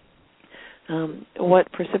exactly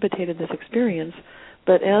what precipitated this experience,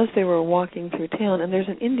 but as they were walking through town, and there's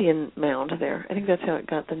an Indian mound there. I think that's how it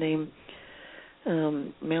got the name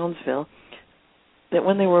Moundsville. That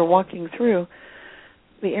when they were walking through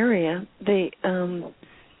the area,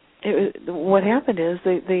 what happened is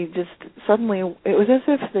they just suddenly, it was as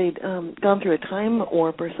if they'd gone through a time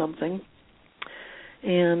warp or something.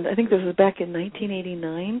 And I think this was back in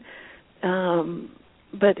 1989.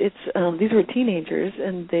 But these were teenagers,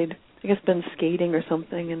 and they'd, I guess, been skating or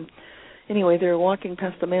something. And anyway, they were walking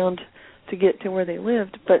past the mound to get to where they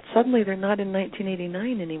lived, but suddenly they're not in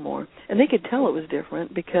 1989 anymore. And they could tell it was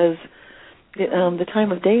different because the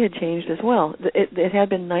time of day had changed as well. It had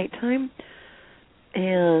been nighttime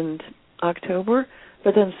and October,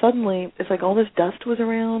 but then suddenly it's like all this dust was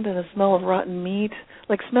around and a smell of rotten meat,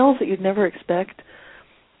 like smells that you'd never expect.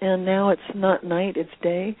 And now it's not night, it's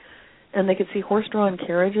day. And they could see horse-drawn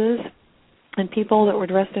carriages and people that were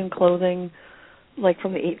dressed in clothing like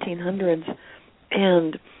from the 1800s.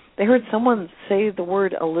 And they heard someone say the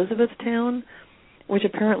word Elizabethtown, which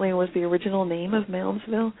apparently was the original name of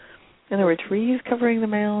Moundsville. And there were trees covering the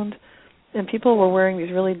mound. And people were wearing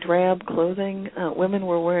these really drab clothing. Women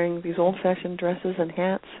were wearing these old-fashioned dresses and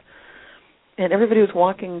hats. And everybody was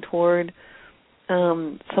walking toward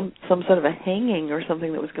some sort of a hanging or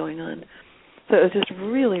something that was going on. So it was just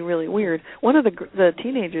really, really weird. One of the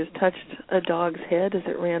teenagers touched a dog's head as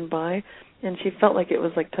it ran by, and she felt like it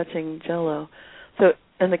was like touching Jell-O.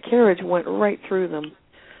 And the carriage went right through them.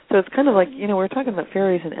 So it's kind of like, we were talking about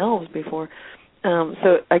fairies and elves before.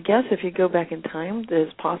 So I guess if you go back in time,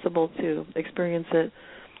 it's possible to experience it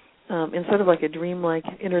in sort of like a dreamlike,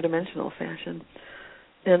 interdimensional fashion.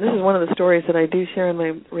 And this is one of the stories that I do share on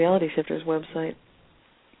my Reality Shifters website.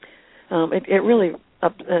 It really,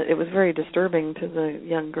 it was very disturbing to the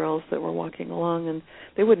young girls that were walking along, and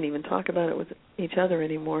they wouldn't even talk about it with each other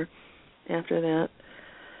anymore after that.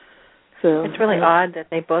 So it's really odd that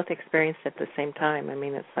they both experienced it at the same time. I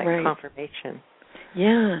mean, it's like confirmation.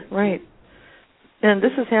 Yeah, right. And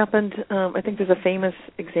this has happened, I think there's a famous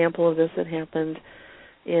example of this that happened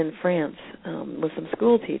in France with some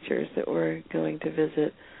school teachers that were going to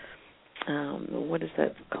visit, what is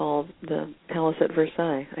that called, the Palace at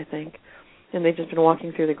Versailles, I think. And they'd just been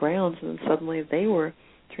walking through the grounds, and then suddenly they were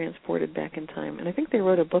transported back in time. And I think they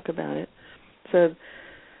wrote a book about it. So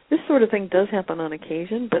this sort of thing does happen on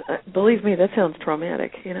occasion, but believe me, that sounds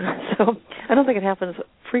traumatic, So I don't think it happens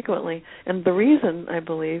frequently. And the reason, I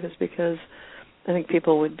believe, is because I think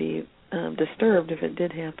people would be disturbed if it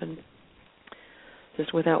did happen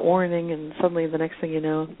just without warning, and suddenly the next thing you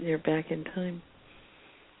know, you're back in time.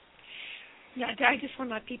 Yeah, I just want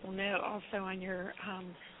to let people know also on your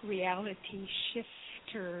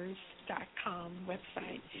realityshifters.com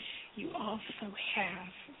website, you also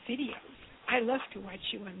have videos. I love to watch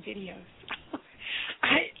you on videos.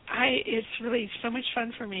 It's really so much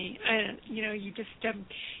fun for me. And you just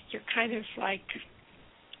you're kind of like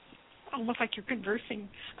almost like you're conversing.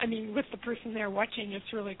 I mean, with the person there watching.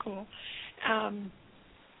 It's really cool. And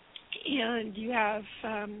you have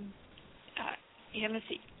and let's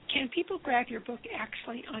see. Can people grab your book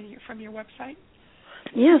actually from your website?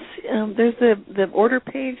 Yes, there's the order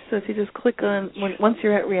page. So if you just click on once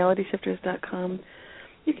you're at realityshifters.com,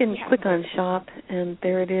 you can click on shop, and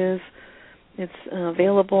there it is. It's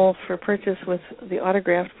available for purchase with the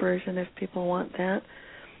autographed version if people want that.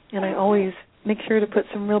 And I always make sure to put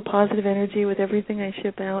some real positive energy with everything I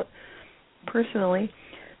ship out personally.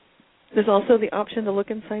 There's also the option to look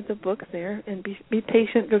inside the book there and be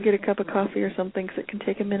patient. Go get a cup of coffee or something because it can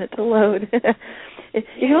take a minute to load. You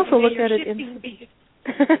can also look at it in...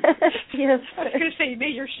 Yes. I was going to say, may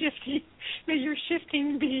your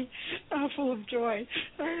shifting be full of joy.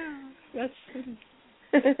 That's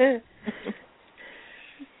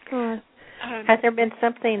has there been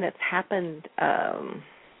something that's happened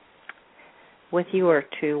with you or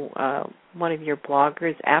to one of your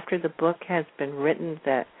bloggers after the book has been written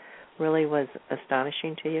that really was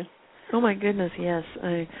astonishing to you? Oh my goodness, yes.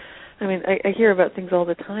 I mean, I hear about things all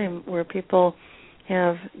the time where people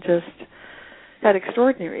have just had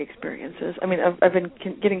extraordinary experiences. I mean, I've been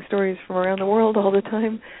getting stories from around the world all the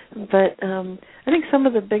time, but I think some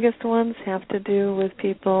of the biggest ones have to do with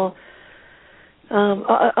people.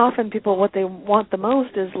 Often people, what they want the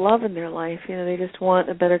most is love in their life. They just want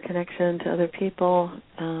a better connection to other people,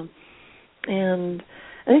 and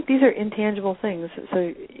I think these are intangible things.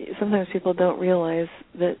 So sometimes people don't realize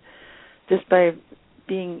that just by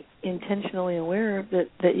being intentionally aware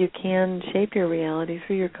that you can shape your reality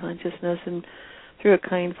through your consciousness and through a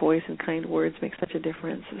kind voice and kind words makes such a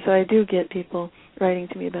difference. So I do get people writing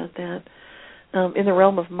to me about that. In the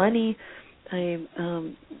realm of money,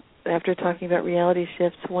 after talking about reality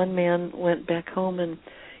shifts, one man went back home and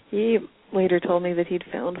he later told me that he'd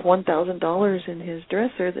found $1,000 in his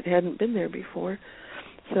dresser that hadn't been there before.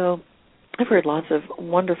 So I've heard lots of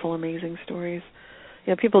wonderful, amazing stories.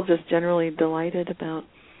 People just generally delighted about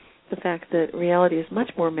the fact that reality is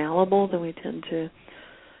much more malleable than we tend to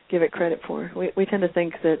give it credit for. We tend to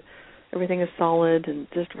think that everything is solid and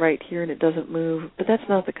just right here and it doesn't move, but that's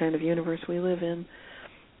not the kind of universe we live in.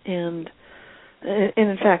 And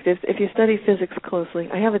in fact, if you study physics closely,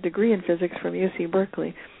 I have a degree in physics from UC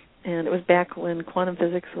Berkeley, and it was back when quantum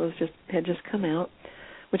physics had just come out,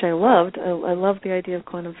 which I loved. I loved the idea of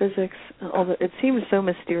quantum physics, although it seemed so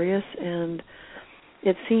mysterious, and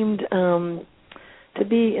it seemed to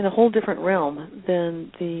be in a whole different realm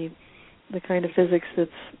than the kind of physics that's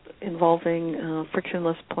involving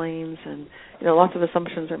frictionless planes, and lots of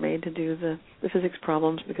assumptions are made to do the physics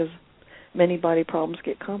problems because many body problems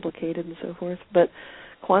get complicated and so forth. But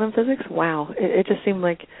quantum physics, wow, it just seemed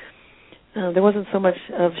like there wasn't so much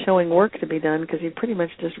of showing work to be done because you pretty much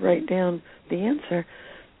just write down the answer.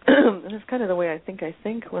 And that's kind of the way I think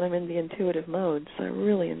when I'm in the intuitive mode, so I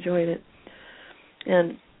really enjoyed it.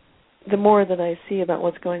 And the more that I see about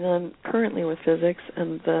what's going on currently with physics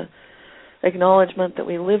and the acknowledgement that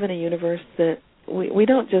we live in a universe that we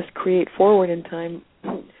don't just create forward in time,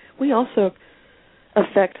 we also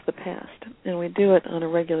affect the past, and we do it on a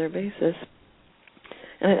regular basis.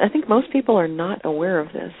 And I think most people are not aware of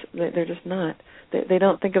this. They're just not. They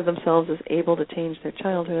don't think of themselves as able to change their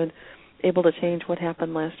childhood, able to change what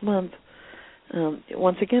happened last month.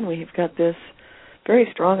 Once again, we've got this very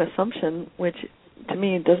strong assumption, which to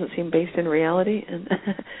me doesn't seem based in reality. And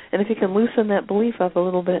and if you can loosen that belief up a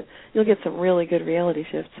little bit, you'll get some really good reality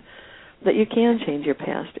shifts that you can change your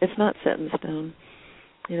past. It's not set in stone.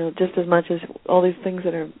 Just as much as all these things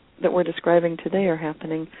that we're describing today are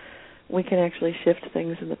happening, we can actually shift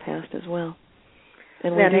things in the past as well.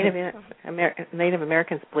 And Native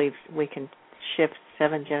Americans believe we can shift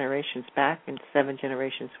 7 generations back and 7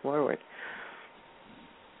 generations forward.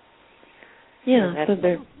 Yeah,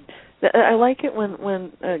 I like it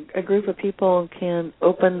when a group of people can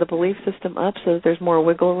open the belief system up so that there's more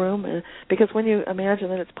wiggle room. Because when you imagine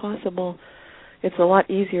that it's possible, it's a lot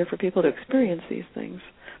easier for people to experience these things.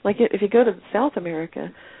 Like if you go to South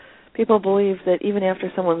America, people believe that even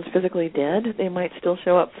after someone's physically dead, they might still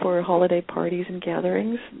show up for holiday parties and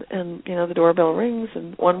gatherings, and the doorbell rings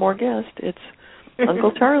and one more guest. It's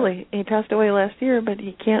Uncle Charlie. He passed away last year, but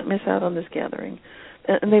he can't miss out on this gathering.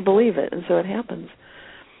 And they believe it, and so it happens.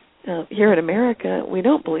 Here in America, we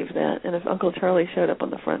don't believe that, and if Uncle Charlie showed up on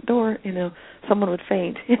the front door, someone would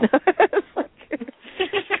faint. It's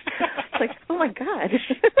like, oh my God.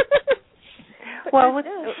 Well,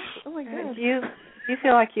 oh my God. Do you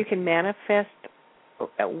feel like you can manifest,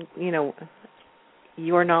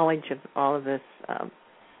 your knowledge of all of this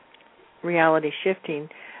reality shifting?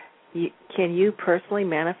 Can you personally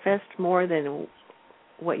manifest more than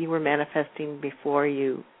what you were manifesting before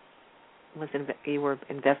you were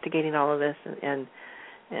investigating all of this and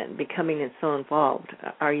becoming so involved?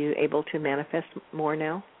 Are you able to manifest more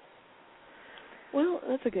now? Well,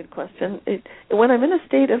 that's a good question. When I'm in a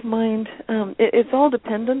state of mind, it's all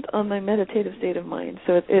dependent on my meditative state of mind.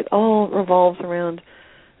 So it all revolves around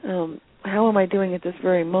how am I doing at this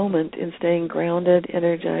very moment in staying grounded,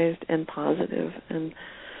 energized, and positive. And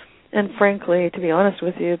frankly, to be honest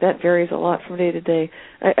with you, that varies a lot from day to day.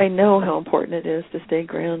 I know how important it is to stay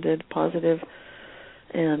grounded, positive,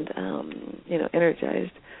 and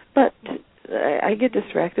energized. But I get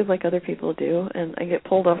distracted like other people do, and I get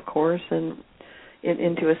pulled off course and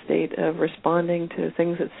into a state of responding to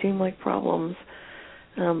things that seem like problems.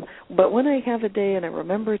 But when I have a day and I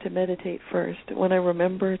remember to meditate first, when I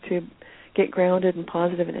remember to get grounded and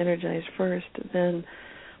positive and energized first, then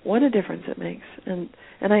what a difference it makes. And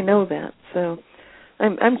I know that. So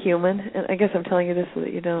I'm human, and I guess I'm telling you this so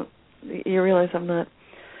that you realize I'm not.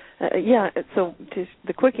 So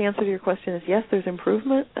the quick answer to your question is yes, there's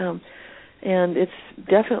improvement, and it's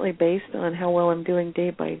definitely based on how well I'm doing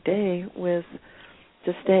day by day with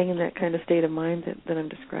just staying in that kind of state of mind that I'm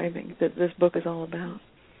describing, that this book is all about.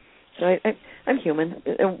 So I'm human.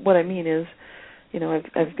 And what I mean is,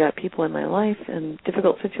 I've got people in my life and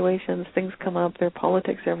difficult situations, things come up, there are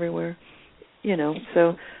politics everywhere,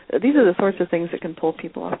 So these are the sorts of things that can pull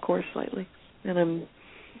people off course slightly, and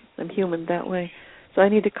I'm human that way. So I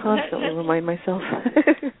need to constantly remind myself.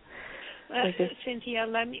 Cynthia,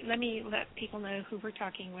 let me let people know who we're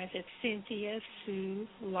talking with. It's Cynthia Sue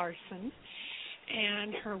Larson,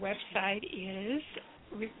 and her website is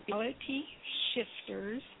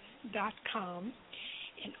realityshifters.com.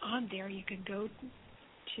 And on there you can go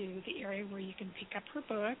to the area where you can pick up her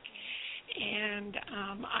book. And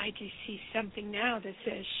I just see something now that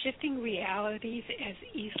says shifting realities as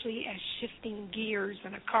easily as shifting gears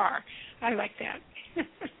in a car. I like that.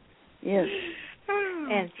 Yes.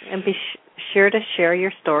 And be sure to share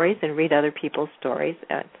your stories and read other people's stories.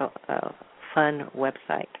 It's a fun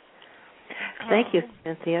website. Thank you,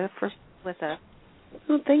 Cynthia, for with us.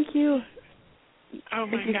 Well, thank you. Oh,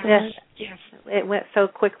 my gosh. Yes. It went so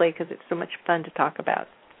quickly because it's so much fun to talk about.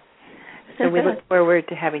 So we look forward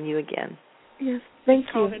to having you again. Yes, thank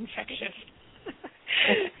you. It's infectious.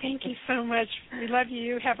 Thank you so much. We love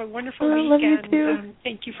you. Have a wonderful week. I love you too.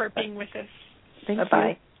 Thank you for being with us. Thank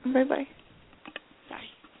Bye-bye. you. Bye-bye.